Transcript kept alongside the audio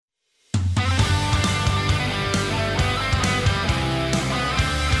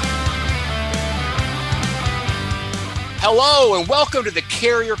Hello and welcome to the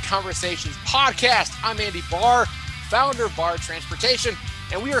Carrier Conversations podcast. I'm Andy Barr, founder of Barr Transportation,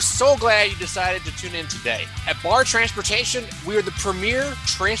 and we are so glad you decided to tune in today. At Barr Transportation, we are the premier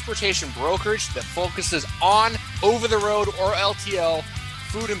transportation brokerage that focuses on over-the-road or LTL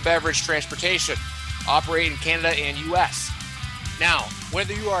food and beverage transportation, operating in Canada and U.S. Now,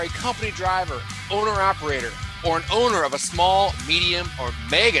 whether you are a company driver, owner-operator, or an owner of a small, medium, or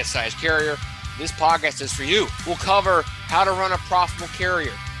mega-sized carrier, this podcast is for you. We'll cover how to run a profitable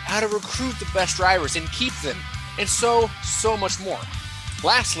carrier, how to recruit the best drivers and keep them, and so much more.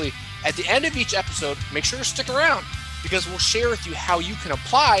 Lastly, at the end of each episode, make sure to stick around because we'll share with you how you can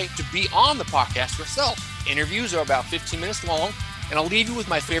apply to be on the podcast yourself. Interviews are about 15 minutes long, and I'll leave you with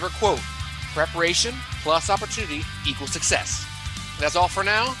my favorite quote: preparation plus opportunity equals success. That's all for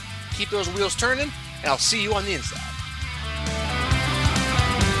now. Keep those wheels turning, and I'll see you on the inside.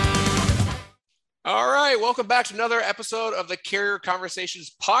 All right, welcome back to another episode of the Carrier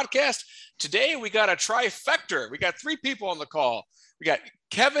Conversations podcast. Today, we got a trifecta. We got three people on the call. We got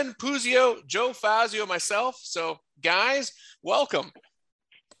Kevin Puzio, Joe Fazio, myself. So, guys, welcome.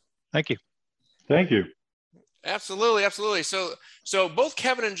 Thank you. Thank you. Absolutely. So both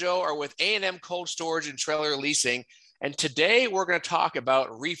Kevin and Joe are with A&M Cold Storage and Trailer Leasing, and today we're going to talk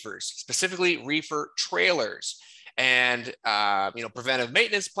about reefers, specifically reefer trailers. And, preventive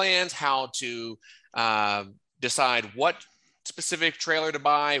maintenance plans, how to decide what specific trailer to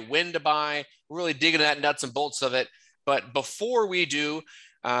buy, when to buy. We're really digging that nuts and bolts of it. But before we do,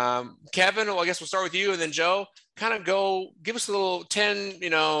 Kevin, well, I guess we'll start with you, and then Joe, kind of give us a little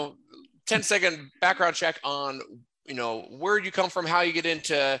 10-second background check on, where you come from, how you get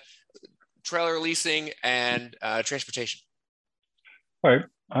into trailer leasing and transportation. All right.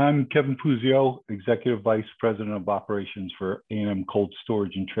 I'm Kevin Puzio, Executive Vice President of Operations for A&M Cold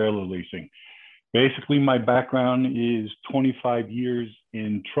Storage and Trailer Leasing. Basically, my background is 25 years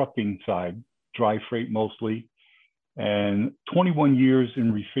in trucking side, dry freight mostly, and 21 years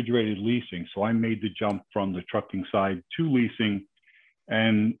in refrigerated leasing. So I made the jump from the trucking side to leasing,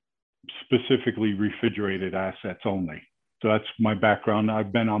 and specifically refrigerated assets only. So that's my background.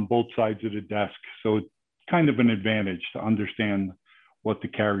 I've been on both sides of the desk, so it's kind of an advantage to understand what the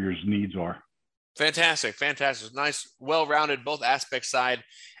carrier's needs are. Fantastic. Nice, well-rounded, both aspects side.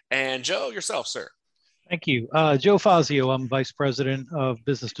 And Joe, yourself, sir. Thank you. Joe Fazio, I'm Vice President of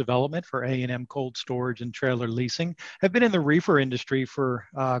Business Development for A&M Cold Storage and Trailer Leasing. I've been in the reefer industry for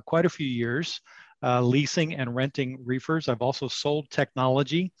quite a few years, leasing and renting reefers. I've also sold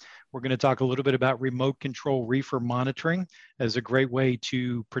technology. We're going to talk a little bit about remote control reefer monitoring as a great way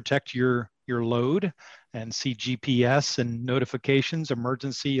to protect your load and see GPS and notifications,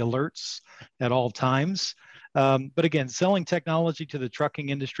 emergency alerts at all times. But again, selling technology to the trucking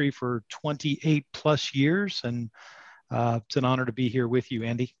industry for 28 plus years. And it's an honor to be here with you,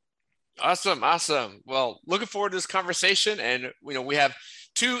 Andy. Awesome. Well, looking forward to this conversation. And, we have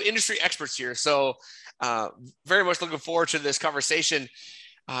two industry experts here. So very much looking forward to this conversation.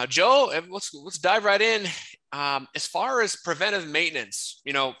 Joe, let's dive right in. As far as preventive maintenance,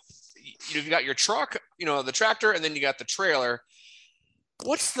 you've got your truck, the tractor, and then you got the trailer.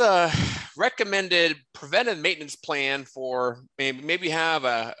 What's the recommended preventive maintenance plan for maybe have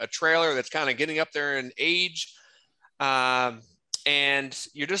a trailer that's kind of getting up there in age, and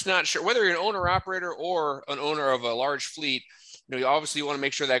you're just not sure whether you're an owner operator or an owner of a large fleet? You obviously want to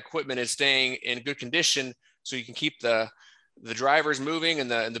make sure that equipment is staying in good condition so you can keep the drivers moving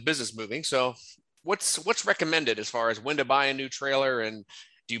and the business moving. So what's recommended as far as when to buy a new trailer, and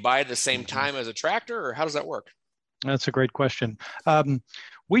do you buy it at the same time as a tractor, or how does that work? That's a great question.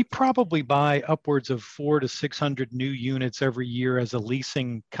 We probably buy upwards of 400 to 600 new units every year as a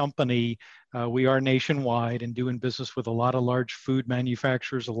leasing company. We are nationwide and doing business with a lot of large food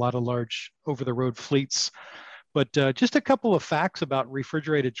manufacturers, a lot of large over-the-road fleets. But just a couple of facts about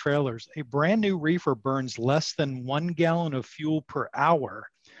refrigerated trailers. A brand new reefer burns less than 1 gallon of fuel per hour.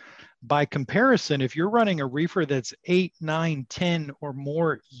 By comparison, if you're running a reefer that's 8, 9, 10 or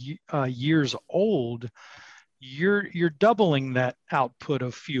more years old, you're doubling that output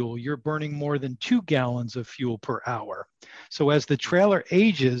of fuel. You're burning more than 2 gallons of fuel per hour. So as the trailer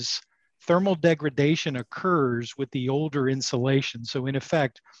ages, thermal degradation occurs with the older insulation. So in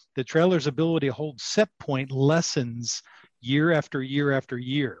effect, the trailer's ability to hold set point lessens year after year after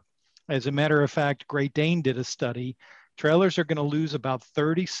year. As a matter of fact, Great Dane did a study. Trailers are going to lose about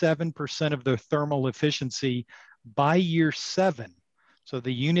 37% of their thermal efficiency by year 7. So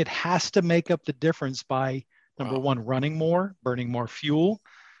the unit has to make up the difference by, number one, running more, burning more fuel,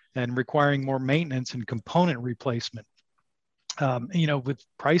 and requiring more maintenance and component replacement. With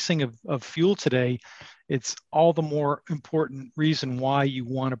pricing of fuel today, it's all the more important reason why you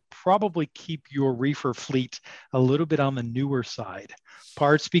want to probably keep your reefer fleet a little bit on the newer side.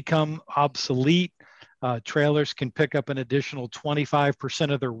 Parts become obsolete. Trailers can pick up an additional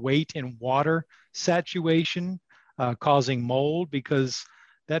 25% of their weight in water saturation, causing mold because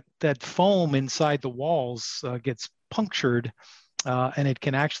that foam inside the walls gets punctured, and it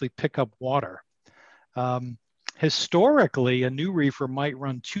can actually pick up water. Historically, a new reefer might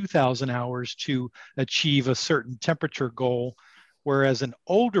run 2,000 hours to achieve a certain temperature goal, whereas an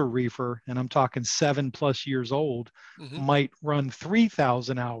older reefer, and I'm talking 7+ years old, might run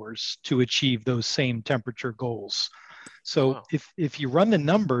 3,000 hours to achieve those same temperature goals. So if you run the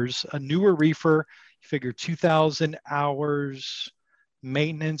numbers, a newer reefer, you figure 2,000 hours,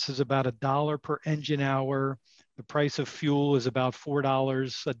 maintenance is about $1 per engine hour. The price of fuel is about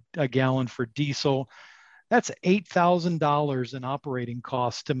 $4 a gallon for diesel. That's $8,000 in operating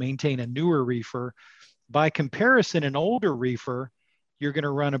costs to maintain a newer reefer. By comparison, an older reefer, you're going to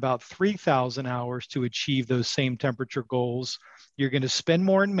run about 3,000 hours to achieve those same temperature goals. You're going to spend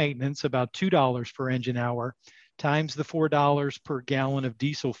more in maintenance, about $2 per engine hour, times the $4 per gallon of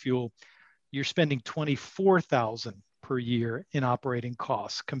diesel fuel. You're spending $24,000 per year in operating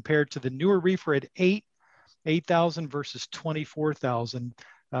costs compared to the newer reefer at $8,000 versus $24,000.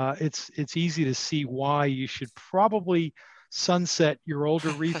 It's easy to see why you should probably sunset your older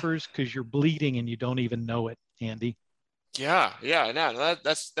reefers because you're bleeding and you don't even know it, Andy. Yeah, no,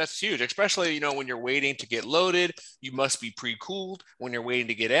 that's huge, especially, when you're waiting to get loaded, you must be pre-cooled. When you're waiting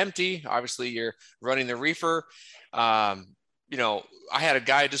to get empty, obviously you're running the reefer. I had a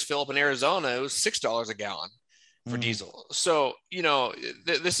guy just fill up in Arizona. It was $6 a gallon for diesel. So,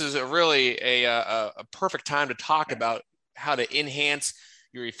 this is really a perfect time to talk about how to enhance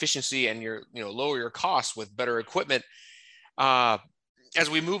your efficiency and lower your costs with better equipment. As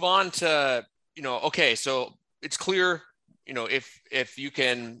we move on to, okay, so it's clear, if you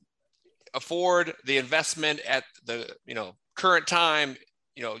can afford the investment at the, current time,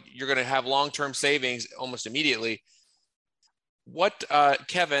 you're going to have long-term savings almost immediately. What,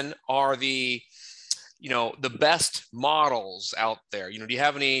 Kevin, are the best models out there? Do you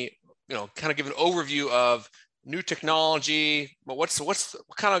have any, kind of give an overview of new technology, but what's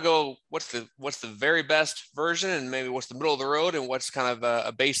the very best version, and maybe what's the middle of the road, and what's kind of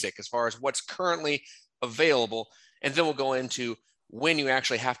a basic as far as what's currently available, and then we'll go into when you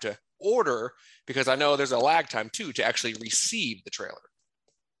actually have to order, because I know there's a lag time too to actually receive the trailer.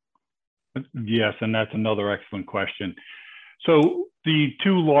 Yes, and that's another excellent question. So the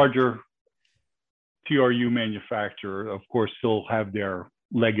two larger TRU manufacturers, of course, still have their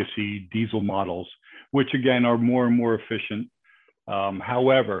legacy diesel models, which again are more and more efficient.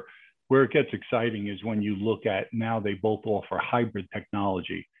 However, where it gets exciting is when you look at now they both offer hybrid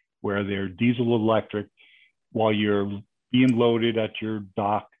technology, where they're diesel electric. While you're being loaded at your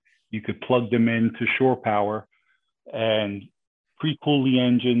dock, you could plug them into shore power and pre-cool the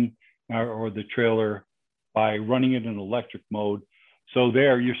engine or the trailer by running it in electric mode. So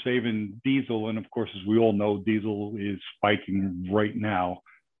there you're saving diesel. And of course, as we all know, diesel is spiking right now.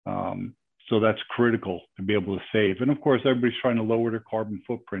 So that's critical to be able to save. And of course, everybody's trying to lower their carbon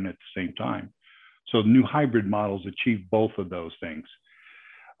footprint at the same time. So new hybrid models achieve both of those things.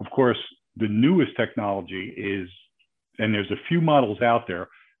 Of course, the newest technology is, and there's a few models out there,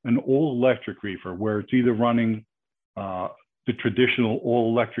 an all-electric reefer, where it's either running the traditional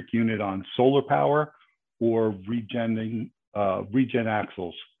all-electric unit on solar power or regen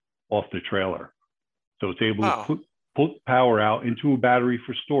axles off the trailer. So it's able to put power out into a battery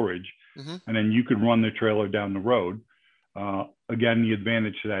for storage, and then you could run the trailer down the road. Again, the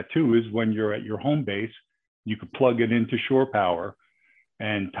advantage to that too is when you're at your home base, you could plug it into shore power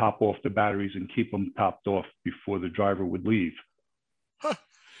and top off the batteries and keep them topped off before the driver would leave. Huh.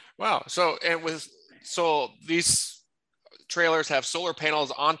 Wow. So these trailers have solar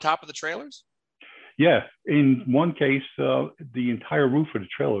panels on top of the trailers? Yeah. In one case, the entire roof of the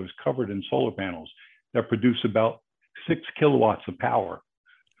trailer is covered in solar panels that produce about 6 kilowatts of power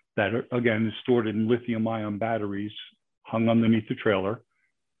that, again, is stored in lithium-ion batteries hung underneath the trailer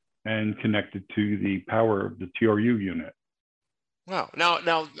and connected to the power of the TRU unit. Wow.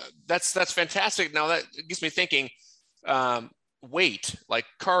 Now that's fantastic. Now that gets me thinking, weight, like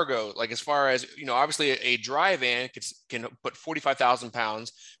cargo, like as far as, obviously a dry van can put 45,000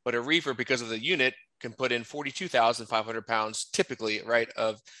 pounds, but a reefer, because of the unit, can put in 42,500 pounds typically, right,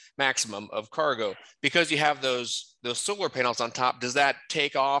 of maximum of cargo. Because you have those solar panels on top, does that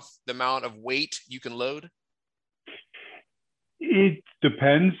take off the amount of weight you can load? It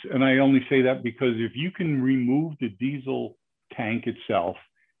depends. And I only say that because if you can remove the diesel tank itself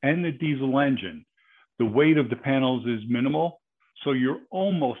and the diesel engine. The weight of the panels is minimal, so you're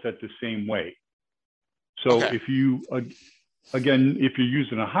almost at the same weight. So Okay. if you, again, if you're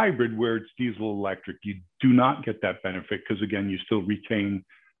using a hybrid where it's diesel electric, you do not get that benefit because, again, you still retain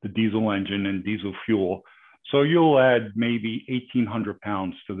the diesel engine and diesel fuel. So you'll add maybe 1,800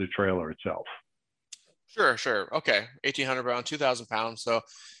 pounds to the trailer itself. Sure. Okay. 1,800 pounds, 2,000 pounds. So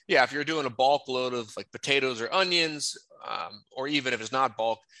yeah, if you're doing a bulk load of like potatoes or onions, or even if it's not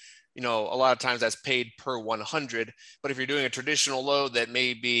bulk, a lot of times that's paid per 100. But if you're doing a traditional load that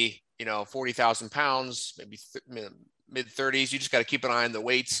may be, 40,000 pounds, maybe mid 30s, you just got to keep an eye on the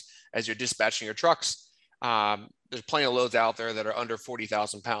weights as you're dispatching your trucks. There's plenty of loads out there that are under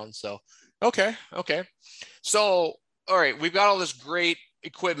 40,000 pounds. So, okay. So, all right, we've got all this great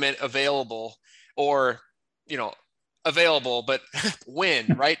equipment available, or available, but when,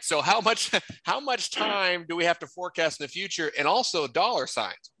 right? So how much time do we have to forecast in the future, and also dollar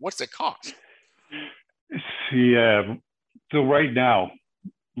signs? What's it cost? Yeah. So right now,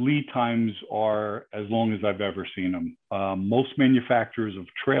 lead times are as long as I've ever seen them. Most manufacturers of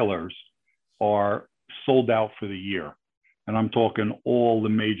trailers are sold out for the year, and I'm talking all the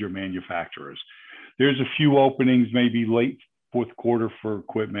major manufacturers. There's a few openings, maybe late fourth quarter for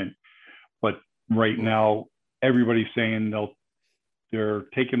equipment, but right now everybody's saying they're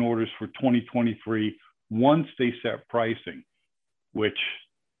taking orders for 2023 once they set pricing, which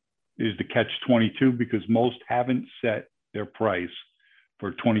is the catch 22 because most haven't set their price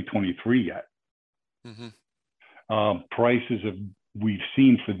for 2023 yet. Prices we've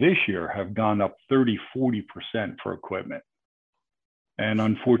seen for this year have gone up 30-40% for equipment. And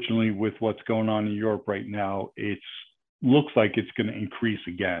unfortunately, with what's going on in Europe right now, it looks like it's going to increase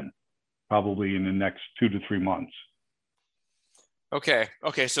again, probably in the next 2 to 3 months. Okay.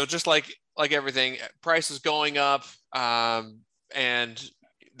 So just like everything, price is going up, and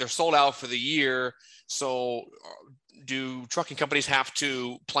they're sold out for the year. So do trucking companies have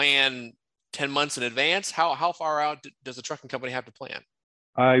to plan 10 months in advance? How far out does the trucking company have to plan?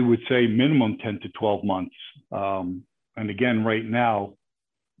 I would say minimum 10 to 12 months. And again, right now,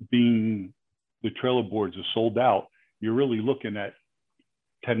 being the trailer boards are sold out, you're really looking at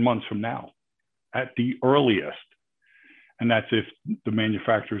 10 months from now at the earliest. And that's if the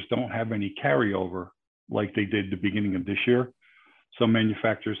manufacturers don't have any carryover like they did the beginning of this year. Some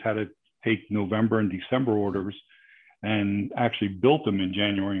manufacturers had to take November and December orders and actually built them in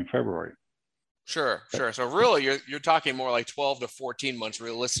January and February. Sure. So really, you're talking more like 12 to 14 months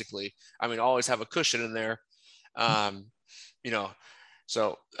realistically. I mean, always have a cushion in there.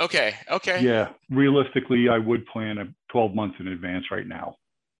 So okay. Yeah, realistically, I would plan 12 months in advance right now.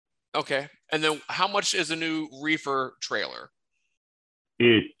 Okay. And then how much is a new Reefer trailer?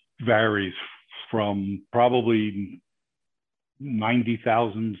 It varies from probably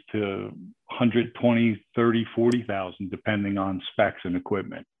 90,000 to 120, 30, 40,000, depending on specs and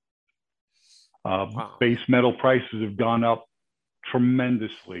equipment. Wow. Base metal prices have gone up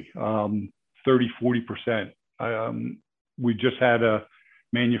tremendously, 30-40%. We just had a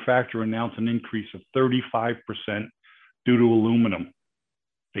manufacturer announce an increase of 35% due to aluminum.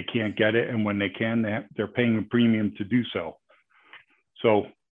 They can't get it, and when they can, they're paying a premium to do so. So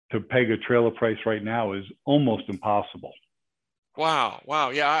to peg a trailer price right now is almost impossible. Wow.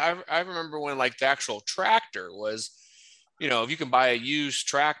 Yeah, I remember when like the actual tractor was, if you can buy a used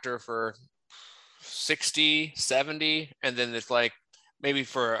tractor for 60, 70, and then it's like maybe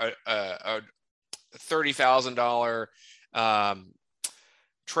for a $30,000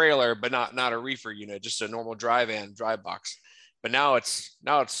 trailer, but not a reefer unit, just a normal drive box. But now it's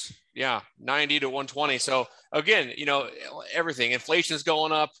 90 to 120. So again, everything, inflation is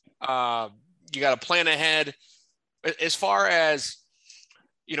going up. You got to plan ahead. As far as,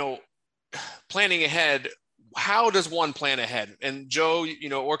 planning ahead, how does one plan ahead? And Joe,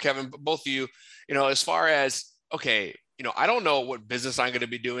 or Kevin, both of you, as far as, okay, I don't know what business I'm going to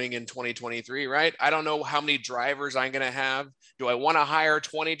be doing in 2023, right? I don't know how many drivers I'm going to have. Do I want to hire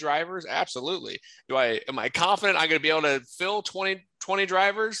 20 drivers? Absolutely. Am I confident I'm going to be able to fill 20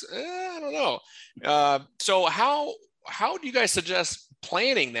 drivers? I don't know. So how do you guys suggest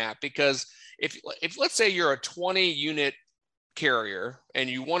planning that? Because if let's say you're a 20 unit carrier and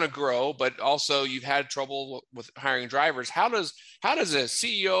you want to grow, but also you've had trouble with hiring drivers, how does a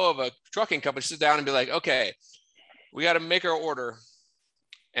CEO of a trucking company sit down and be like, okay, we got to make our order,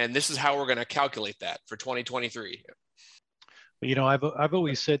 and this is how we're going to calculate that for 2023? I've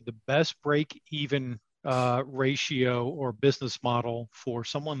always said the best break-even ratio or business model for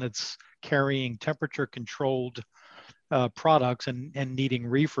someone that's carrying temperature-controlled products and needing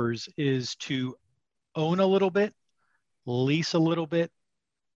reefers is to own a little bit lease a little bit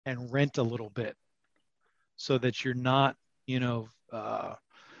and rent a little bit so that you're not,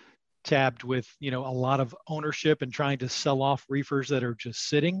 tabbed with, a lot of ownership and trying to sell off reefers that are just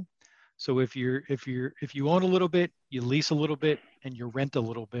sitting. So if you own a little bit, you lease a little bit, and you rent a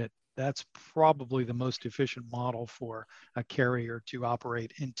little bit, that's probably the most efficient model for a carrier to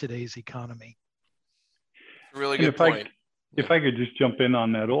operate in today's economy. Really good point. If I could just jump in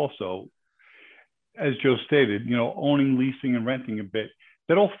on that also, as Joe stated, owning, leasing, and renting a bit,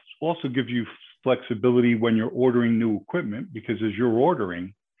 that also gives you flexibility when you're ordering new equipment, because as you're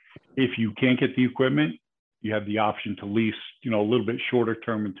ordering, if you can't get the equipment, you have the option to lease, a little bit shorter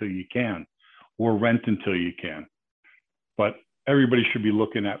term until you can, or rent until you can. But everybody should be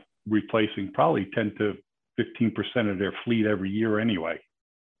looking at replacing probably 10 to 15% of their fleet every year anyway,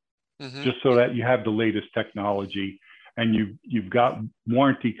 just so that you have the latest technology and you've got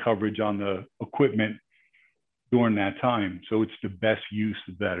warranty coverage on the equipment during that time. So it's the best use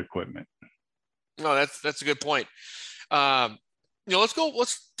of that equipment. No, that's a good point.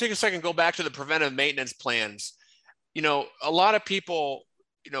 Let's take a second, go back to the preventive maintenance plans. A lot of people,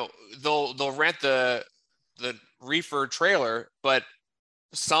 they'll rent the reefer trailer, but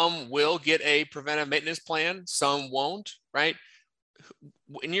some will get a preventive maintenance plan, some won't, right?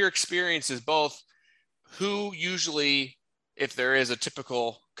 In your experiences, both, who usually, if there is a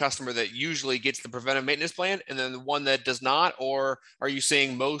typical customer that usually gets the preventive maintenance plan and then the one that does not, or are you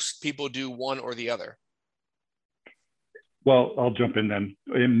saying most people do one or the other? Well, I'll jump in then.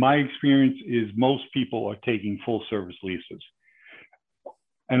 In my experience is most people are taking full service leases.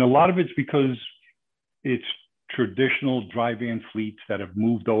 And a lot of it's because it's traditional dry van fleets that have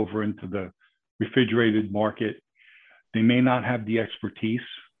moved over into the refrigerated market. They may not have the expertise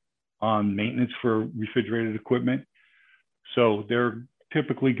on maintenance for refrigerated equipment. So they're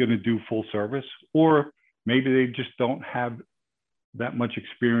typically going to do full service, or maybe they just don't have that much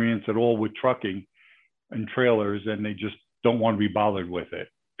experience at all with trucking and trailers, and they just don't want to be bothered with it.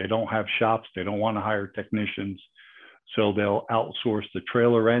 They don't have shops. They don't want to hire technicians. So they'll outsource the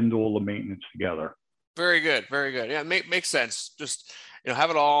trailer and all the maintenance together. Very good. Very good. Yeah, makes sense. Just, have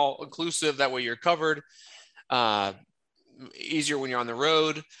it all inclusive. That way you're covered. Easier when you're on the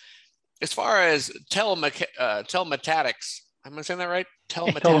road. As far as telematics, am I saying that right?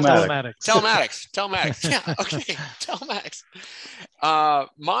 Telematics. Yeah. Okay. Telematics.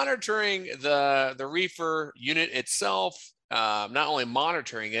 Monitoring the reefer unit itself, not only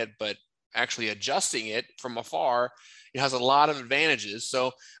monitoring it, but actually adjusting it from afar, it has a lot of advantages.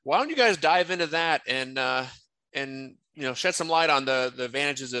 So why don't you guys dive into that and shed some light on the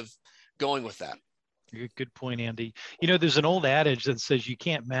advantages of going with that? Good point, Andy. There's an old adage that says you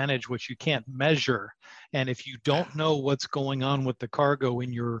can't manage what you can't measure. And if you don't know what's going on with the cargo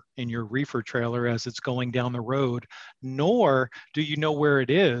in your reefer trailer as it's going down the road, nor do you know where it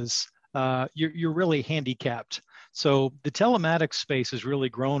is, you're really handicapped. So the telematics space has really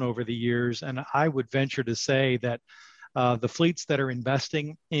grown over the years. And I would venture to say that the fleets that are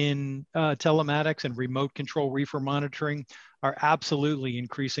investing in telematics and remote control reefer monitoring are absolutely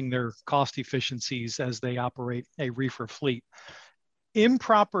increasing their cost efficiencies as they operate a reefer fleet.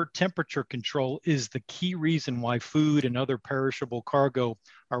 Improper temperature control is the key reason why food and other perishable cargo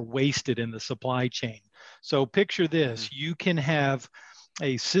are wasted in the supply chain. So picture this, you can have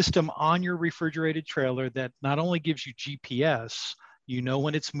a system on your refrigerated trailer that not only gives you GPS,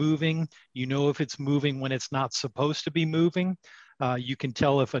 when it's moving, if it's moving when it's not supposed to be moving. You can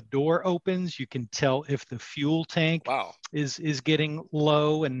tell if a door opens, you can tell if the fuel tank is getting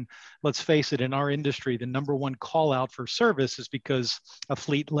low. And let's face it, in our industry, the number one call out for service is because a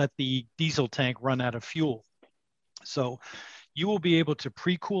fleet let the diesel tank run out of fuel. So you will be able to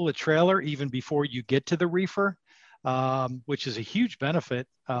pre-cool a trailer even before you get to the reefer, which is a huge benefit.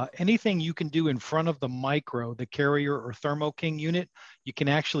 Anything you can do in front of the micro, the carrier or Thermo King unit, you can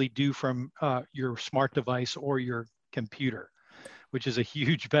actually do from your smart device or your computer, which is a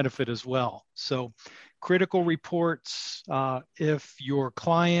huge benefit as well. So critical reports, if your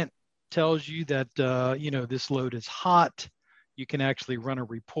client tells you that, this load is hot, you can actually run a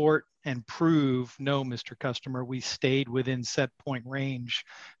report and prove, no, Mr. Customer, we stayed within set point range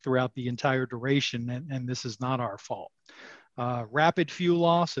throughout the entire duration, and this is not our fault. Rapid fuel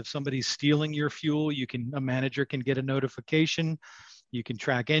loss, if somebody's stealing your fuel, a manager can get a notification. You can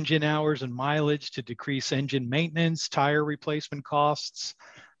track engine hours and mileage to decrease engine maintenance, tire replacement costs.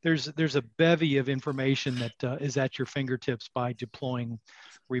 There's a bevy of information that is at your fingertips by deploying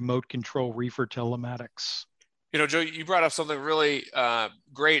remote control reefer telematics. Joe, you brought up something really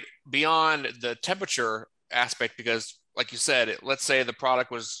great beyond the temperature aspect, because like you said, let's say the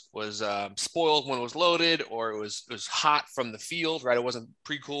product was spoiled when it was loaded, or it was hot from the field, right? It wasn't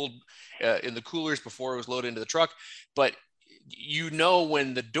pre-cooled in the coolers before it was loaded into the truck, but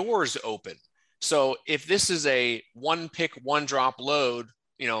when the doors open. So if this is a one pick, one drop load,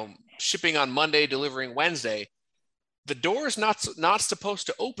 shipping on Monday, delivering Wednesday, the door is not supposed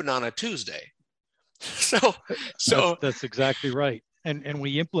to open on a Tuesday. So that's exactly right. And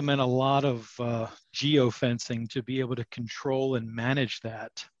we implement a lot of geofencing to be able to control and manage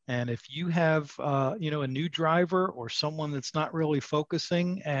that. And if you have, a new driver or someone that's not really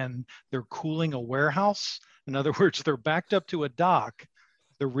focusing and they're cooling a warehouse, in other words, they're backed up to a dock,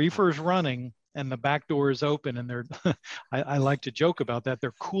 the reefer's running and the back door is open, and they're, I like to joke about that.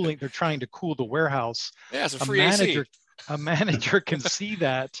 They're trying to cool the warehouse. Yeah, it's a free AC. A manager can see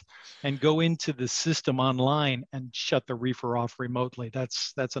that and go into the system online and shut the reefer off remotely.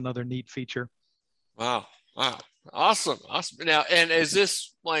 That's another neat feature. Wow. Awesome. Now, and is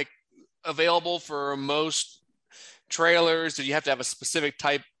this like available for most trailers? Do you have to have a specific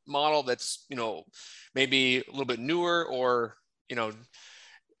type model that's, maybe a little bit newer, or,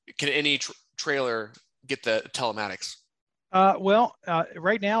 can any trailer get the telematics?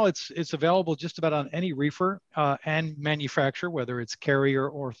 Right now it's available just about on any reefer and manufacturer, whether it's Carrier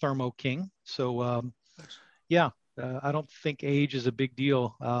or Thermo King. So I don't think age is a big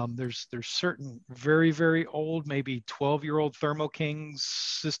deal. There's certain very, very old, maybe 12-year-old Thermo King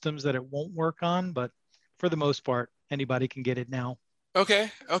systems that it won't work on, but for the most part, anybody can get it now.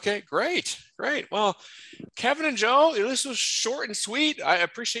 Okay. Great. Well, Kevin and Joe, this was short and sweet. I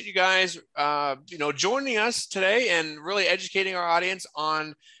appreciate you guys, joining us today and really educating our audience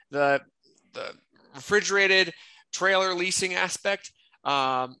on the refrigerated trailer leasing aspect.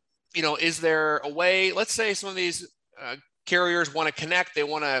 Is there a way, let's say some of these carriers want to connect, they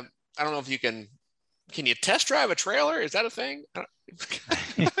want to, I don't know if you can you test drive a trailer? Is that a thing?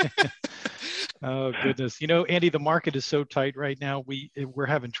 Oh, goodness. Andy, the market is so tight right now. We're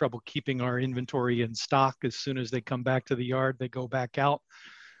having trouble keeping our inventory in stock. As soon as they come back to the yard, they go back out.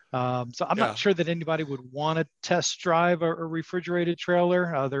 So I'm not sure that anybody would want to test drive a refrigerated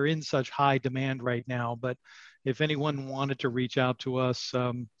trailer. They're in such high demand right now. But if anyone wanted to reach out to us,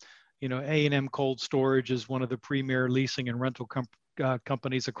 A&M Cold Storage is one of the premier leasing and rental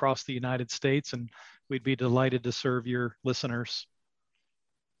companies across the United States, and we'd be delighted to serve your listeners.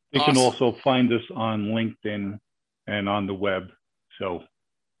 They can also find us on LinkedIn and on the web. So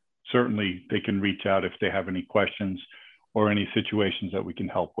certainly they can reach out if they have any questions or any situations that we can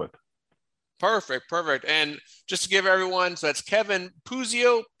help with. Perfect. And just to give everyone, so that's Kevin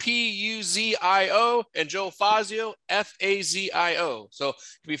Puzio, Puzio, and Joe Fazio, Fazio. So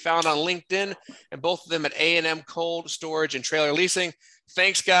can be found on LinkedIn, and both of them at A&M Cold Storage and Trailer Leasing.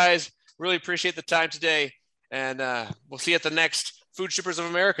 Thanks, guys. Really appreciate the time today. And we'll see you at the next Food Shippers of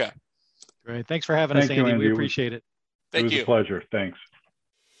America. Great. Thanks for having us, Andy. We appreciate it. Thank you. It was a pleasure. Thanks.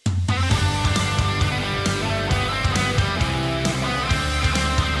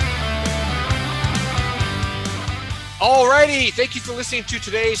 All righty. Thank you for listening to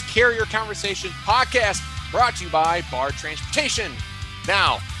today's Carrier Conversation podcast, brought to you by Bar Transportation.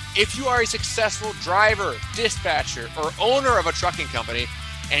 Now, if you are a successful driver, dispatcher, or owner of a trucking company,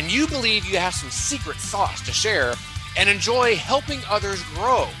 and you believe you have some secret sauce to share and enjoy helping others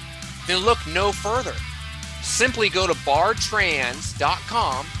grow, then look no further. Simply go to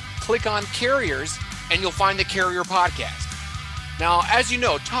bartrans.com, click on Carriers, and you'll find the Carrier Podcast. Now, as you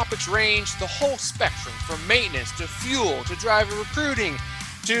know, topics range the whole spectrum, from maintenance to fuel to driver recruiting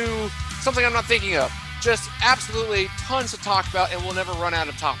to something I'm not thinking of. Just absolutely tons to talk about, and we'll never run out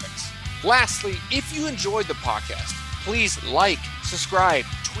of topics. Lastly, if you enjoyed the podcast, please like, subscribe,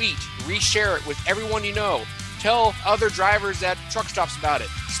 tweet, reshare it with everyone you know. Tell other drivers at truck stops about it.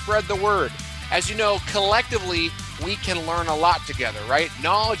 Spread the word. As you know, collectively, we can learn a lot together, right?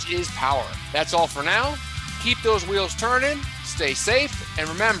 Knowledge is power. That's all for now. Keep those wheels turning, stay safe, and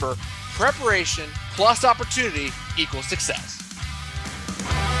remember, preparation plus opportunity equals success.